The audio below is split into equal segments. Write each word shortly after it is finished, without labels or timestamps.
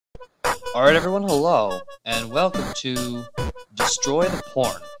Alright everyone, hello, and welcome to Destroy the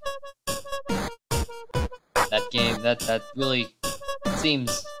Porn. That game, that really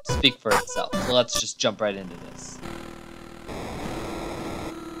seems to speak for itself, so let's just jump right into this.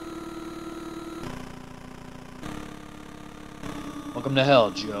 Welcome to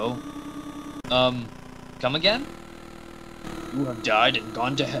hell, Joe. Come again? You have died and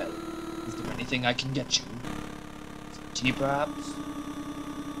gone to hell. Is there anything I can get you? Some tea, perhaps?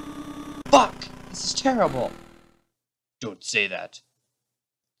 Fuck! This is terrible! Don't say that.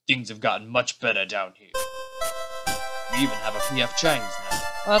 Things have gotten much better down here. We even have a PF Chang's now.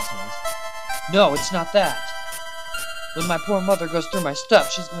 Oh, that's nice. No, it's not that. When my poor mother goes through my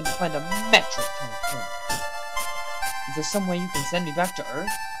stuff, she's going to find a metric ton of porn. Is there some way you can send me back to Earth?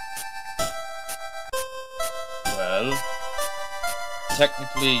 Well,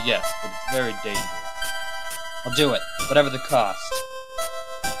 technically yes, but it's very dangerous. I'll do it, whatever the cost.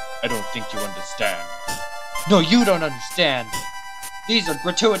 I don't think you understand. No, you don't understand! These are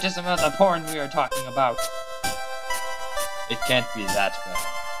gratuitous amounts of porn we are talking about. It can't be that bad.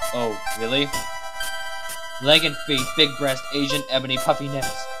 Oh, really? Leg and feet, big breast, Asian, ebony, puffy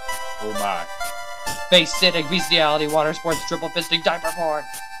nips. Oh my. Face sitting, bestiality, water sports, triple fisting, diaper porn.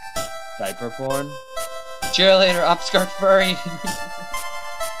 Diaper porn? Cheerleader, upskirt, furry.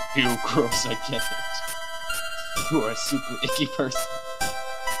 You gross, I get it. You are a super icky person.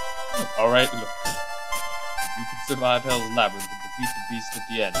 Alright, look. You can survive Hell's Labyrinth and defeat the beast at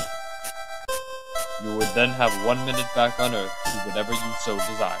the end. You would then have 1 minute back on Earth to do whatever you so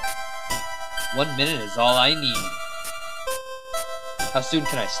desire. 1 minute is all I need. How soon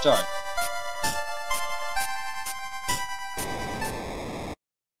can I start?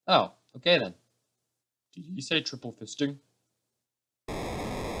 Oh, okay then. Did you say triple fisting?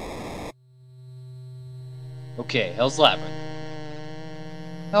 Okay, Hell's Labyrinth.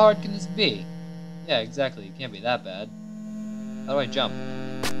 How hard can this be? Yeah, exactly, it can't be that bad. How do I jump?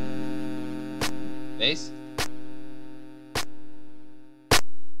 Base?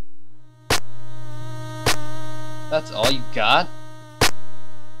 That's all you got?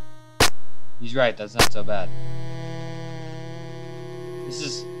 He's right, that's not so bad. This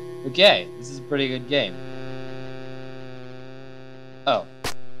is... okay, this is a pretty good game. Oh.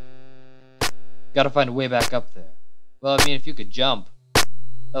 Gotta find a way back up there. Well, I mean, if you could jump,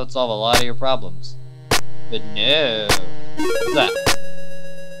 that would solve a lot of your problems. But no. What's that?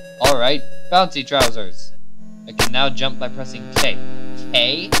 Alright, bouncy trousers. I can now jump by pressing K.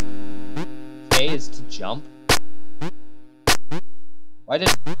 K? K is to jump? Why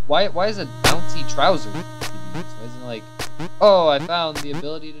is it bouncy trousers? Why isn't it like, oh, I found the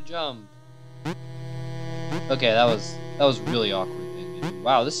ability to jump? Okay, that was really awkward thing to do.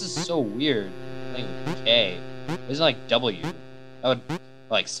 Wow, this is so weird. Playing with K. Isn't like W. That would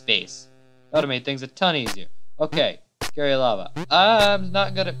like space. That would have made things a ton easier. Okay, carry lava. I'm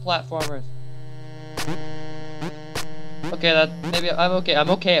not good at platformers. Okay, that maybe I'm okay. I'm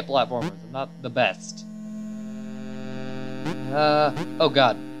okay at platformers. I'm not the best. Oh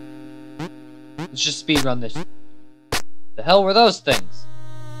god. Let's just speedrun this. The hell were those things?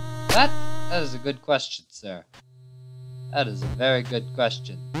 That is a good question, sir. That is a very good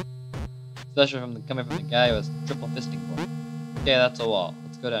question. Especially coming from the guy who was triple fisting for. Okay, that's a wall.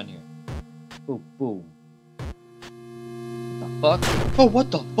 Let's go down here. Boom, boom. What the fuck? Oh,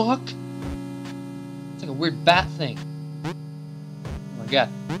 what the fuck? It's like a weird bat thing. Oh my god.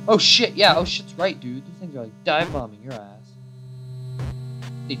 Oh shit, yeah, oh shit's right, dude. These things are like dive bombing your ass.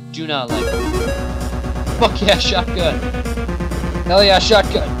 They do not like it. Fuck yeah, shotgun. Hell yeah,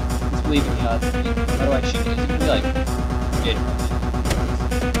 shotgun. Just believe in the odds. How do I shoot it? It's gonna be like... yeah.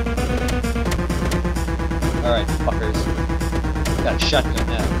 Alright, fuckers. Got a shotgun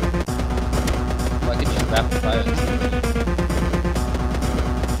now. Oh, I can just rapid fire this thing.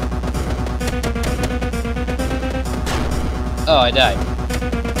 Oh, I died.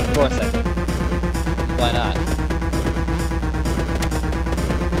 Of course I did. Why not?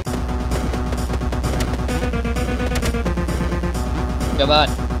 Come on.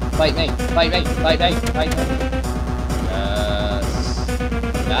 Fight me. Fight me. Fight me. Fight me. Yes.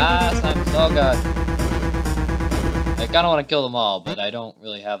 Yes, I'm so good. I kinda wanna kill them all, but I don't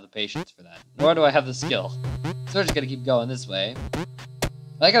really have the patience for that. Nor do I have the skill. So we're just gonna keep going this way. I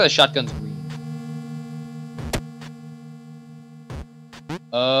like how the shotgun's green.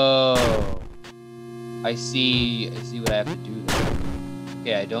 Oh. I see what I have to do there.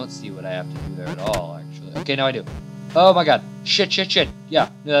 Okay, I don't see what I have to do there at all, actually. Okay, now I do. Oh my god. Shit, shit, shit. Yeah,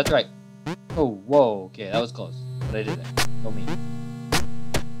 no, that's right. Oh, whoa. Okay, that was close. But I did it. Go me.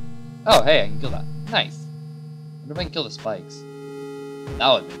 Oh, hey, I can kill that. Nice. I wonder if I can kill the spikes. That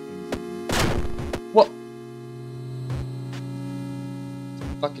would make things easier. What?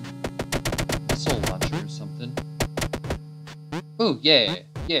 Fucking missile launcher or something. Ooh, yeah,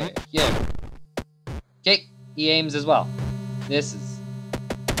 yeah, yeah. Okay, he aims as well. This is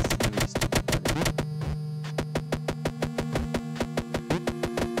gonna be a stupid party.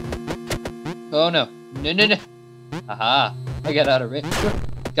 Oh no. No, no, no. Haha. I got out of range.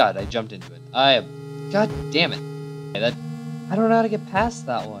 God, I jumped into it. God damn it. I don't know how to get past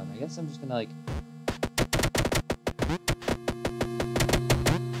that one. I guess I'm just gonna like...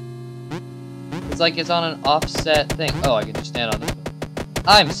 It's like it's on an offset thing. Oh, I can just stand on this one.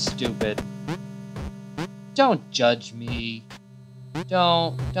 I'm stupid. Don't judge me.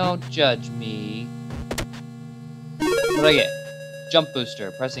 Don't judge me. What do I get? Jump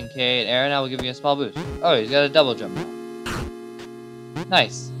booster. Pressing K and air now will give you a small boost. Oh, he's got a double jump now.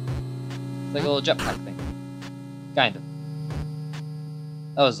 Nice. It's like a little jetpack thing. Kind of.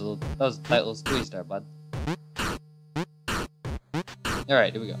 That was a tight little squeeze there, bud.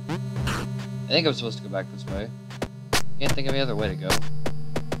 Alright, here we go. I think I'm supposed to go back this way. Can't think of any other way to go.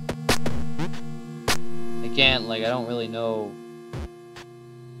 I can't, like, I don't really know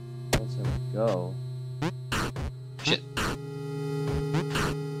where else I would go. Shit.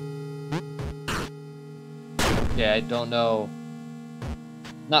 Yeah, I don't know.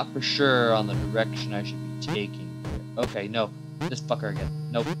 Not for sure on the direction I should be taking here. Okay, no. This fucker again.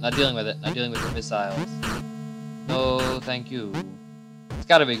 Nope, not dealing with it. Not dealing with the missiles. No, thank you. It's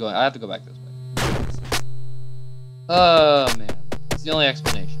gotta be going. I have to go back this way. Oh, man. It's the only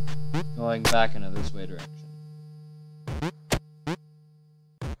explanation. Going back in a this way direction.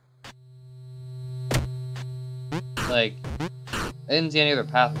 Like, I didn't see any other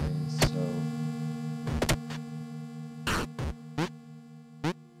pathways, so...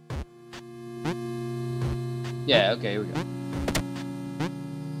 Yeah, okay, here we go.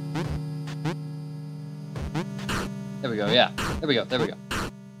 There we go, yeah. There we go, there we go.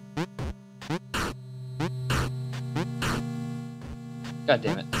 God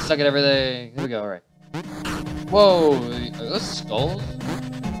damn it. Suck at everything. Here we go, alright. Whoa! Are those skulls?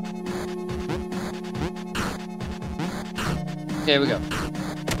 Okay, here we go.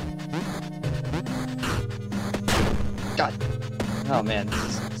 God. Oh man,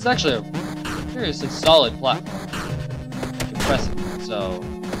 this is actually a seriously solid platform. Impressive, so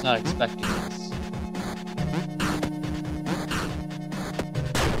I was not expecting this.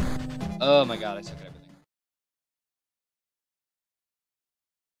 Oh my god, I suck at everything.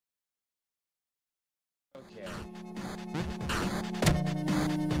 Okay.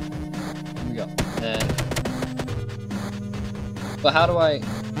 Here we go. Then... But how do I...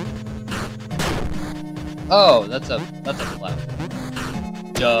 Oh, that's a platform.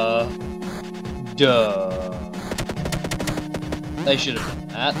 Duh. I should have done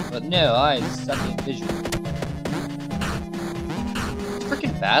that, but no, I suck at vision.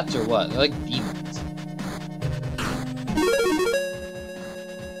 Freaking bats or what? They're like demons.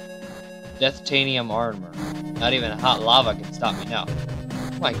 Deathanium armor. Not even hot lava can stop me now.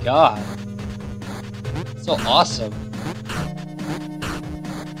 Oh my god. So awesome.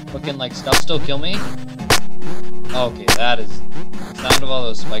 But can like stuff still kill me? Okay, that is... The sound of all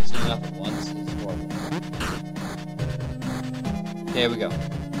those spikes going off at once is horrible. Okay, here we go.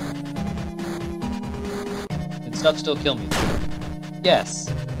 Can stuff still kill me? Yes.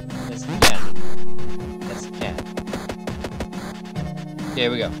 Yes, it can. Yes, it can. Okay,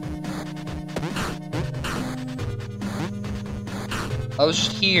 here we go. I was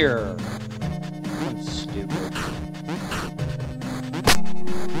just here. I'm stupid.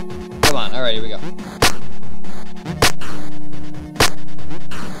 Come on, alright, here we go.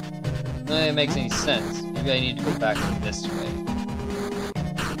 None of that makes any sense. Maybe I need to go back this way.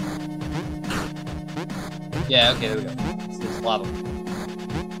 Yeah, okay, there we go. It's this lava.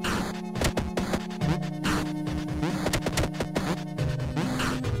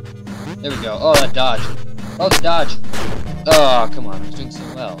 There we go. Oh, that dodge. Oh, the dodge. Oh, come on. I was doing so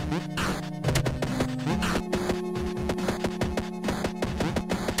well.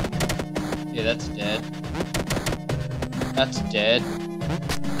 Yeah, that's dead. That's dead.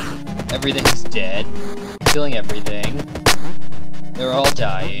 Everything's dead. Killing everything. They're all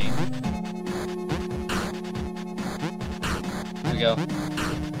dying. Here we go.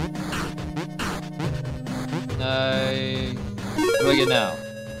 What do I get now?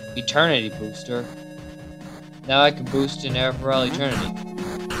 Eternity booster. Now I can boost in air for all eternity.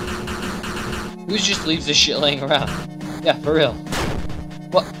 Who just leaves this shit laying around? Yeah, for real.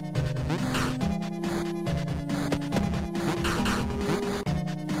 What?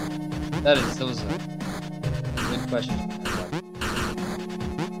 That was a good question.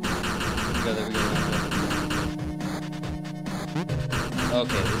 There we go, there we go.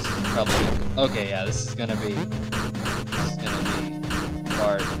 Okay, this is probably... Okay, yeah, this is gonna be the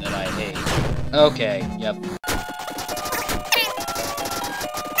part that I hate. Okay, yep.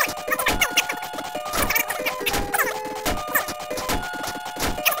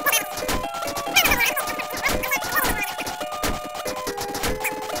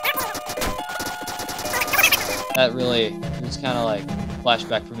 That really, it was kind of like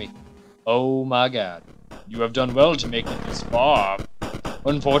flashback for me. Oh my god. You have done well to make it this far.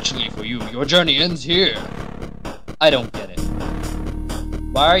 Unfortunately for you, your journey ends here. I don't get it.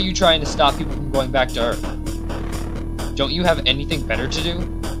 Why are you trying to stop people from going back to Earth? Don't you have anything better to do?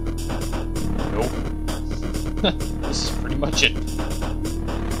 Nope. This is pretty much it.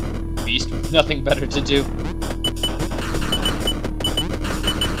 Beast with nothing better to do.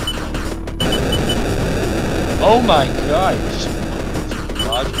 Oh my gosh!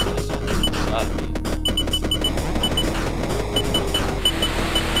 Shot me.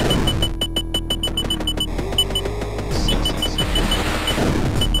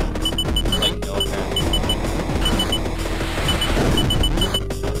 Like no apparent.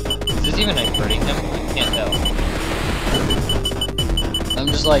 Is this even hurting him? I can't tell. I'm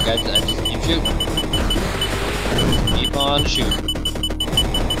just like, I just keep shooting. Keep on shooting.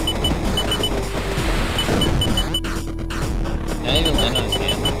 Can I even land on his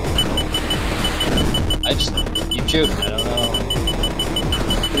hand? I just keep shooting. I don't know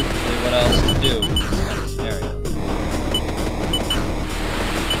what else to do in this kind of scenario.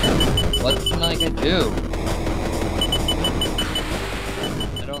 What can I do?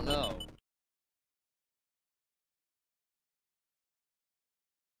 I don't know.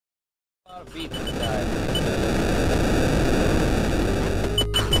 A lot of beat this guy.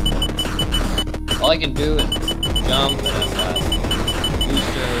 All I can do is jump and I've got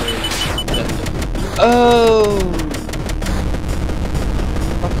boosters. Oh!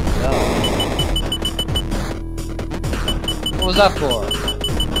 Fucking hell. What was that for?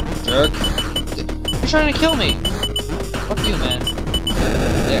 Jerk. You're trying to kill me! Fuck you, man.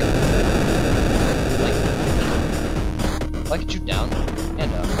 There. If I could shoot down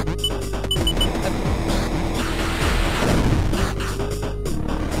and up.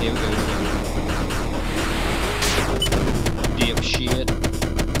 Here we go. Shit.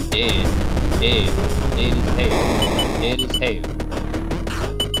 Dead is hail. Dead is hail.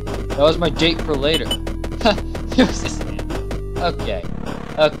 That was my date for later. It was this man. Okay.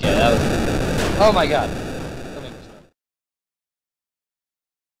 Okay, that was... Oh my god.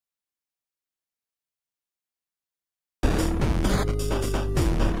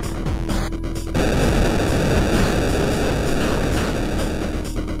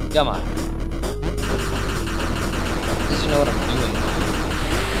 Come on. Does you know what I'm doing?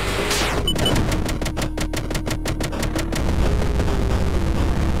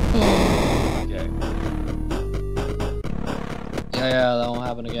 Okay. Yeah, that won't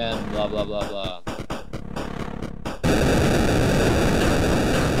happen again. Blah, blah, blah, blah.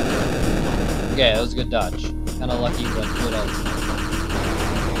 Okay, that was a good dodge. Kinda lucky, but good all the time.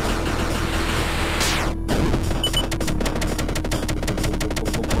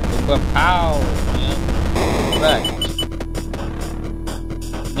 Ow! Man. Right.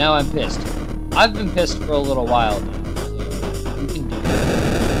 Now I'm pissed. I've been pissed for a little while now, so you can do that.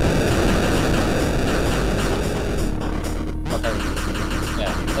 Okay.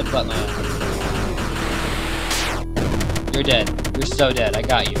 Yeah, headbutt my ass. You're dead. You're so dead. I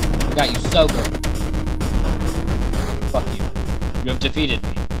got you. I got you so good. Fuck you. You have defeated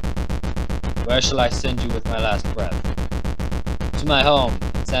me. Where shall I send you with my last breath? To my home,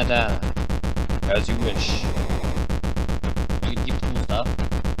 Santa Ana. As you wish. You can keep the cool stuff.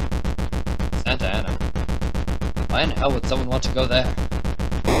 Santa Ana. Why in hell would someone want to go there?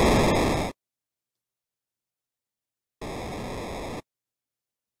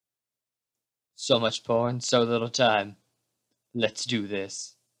 So much porn, so little time. Let's do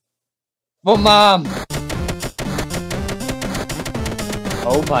this. Oh, Mom!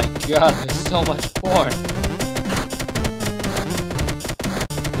 Oh my god, there's so much porn!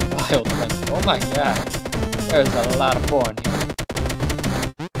 Wild friend. Oh my god. There's a lot of porn here.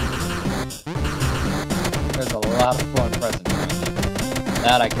 There's a lot of porn present here.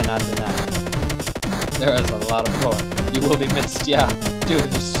 That I cannot deny. There is a lot of porn. You will be missed, yeah.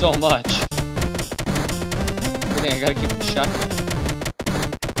 Dude, there's so much. I think I gotta keep the shotgun.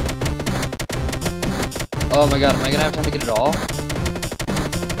 Oh my god, am I gonna have time to get it all?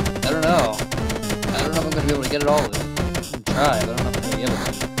 I don't know. I don't know if I'm gonna be able to get it all of it. I can try, but I don't know if I'm gonna be able to.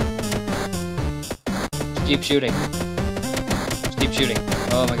 Just keep shooting. Just keep shooting.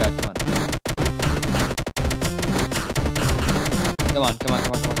 Oh my god, come on. Come Come on.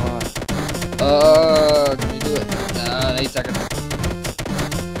 Can you do it? 8 seconds.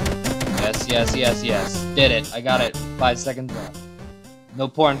 Yes. Did it. I got it. 5 seconds left. No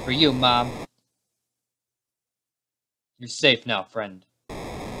porn for you, Mom. You're safe now, friend.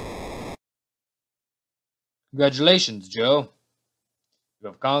 Congratulations, Joe. You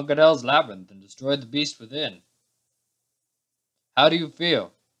have conquered Hell's Labyrinth and destroyed the beast within. How do you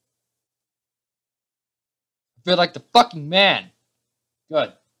feel? I feel like the fucking man.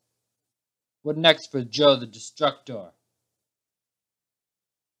 Good. What next for Joe the Destructor?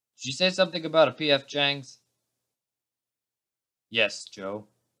 Did you say something about a P.F. Chang's? Yes, Joe.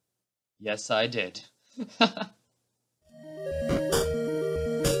 Yes, I did. That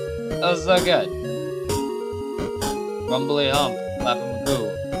was so good. Rumbly Hump,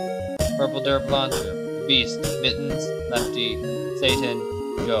 Flappa-Magoo, Purple Derp Launcher, The Beast, Mittens, Lefty, Satan,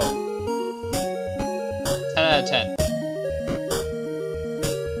 Joe. 10 out of 10.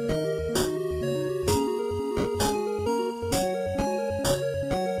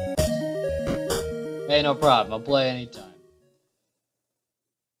 Hey, no problem. I'll play anytime.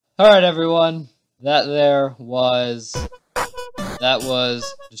 Alright, everyone. That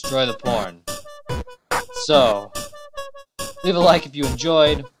was Destroy the Porn. So, leave a like if you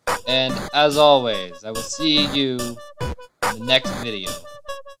enjoyed, and as always, I will see you in the next video.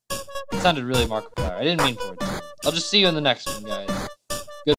 It sounded really Markiplier. I didn't mean for it to. I'll just see you in the next one, guys.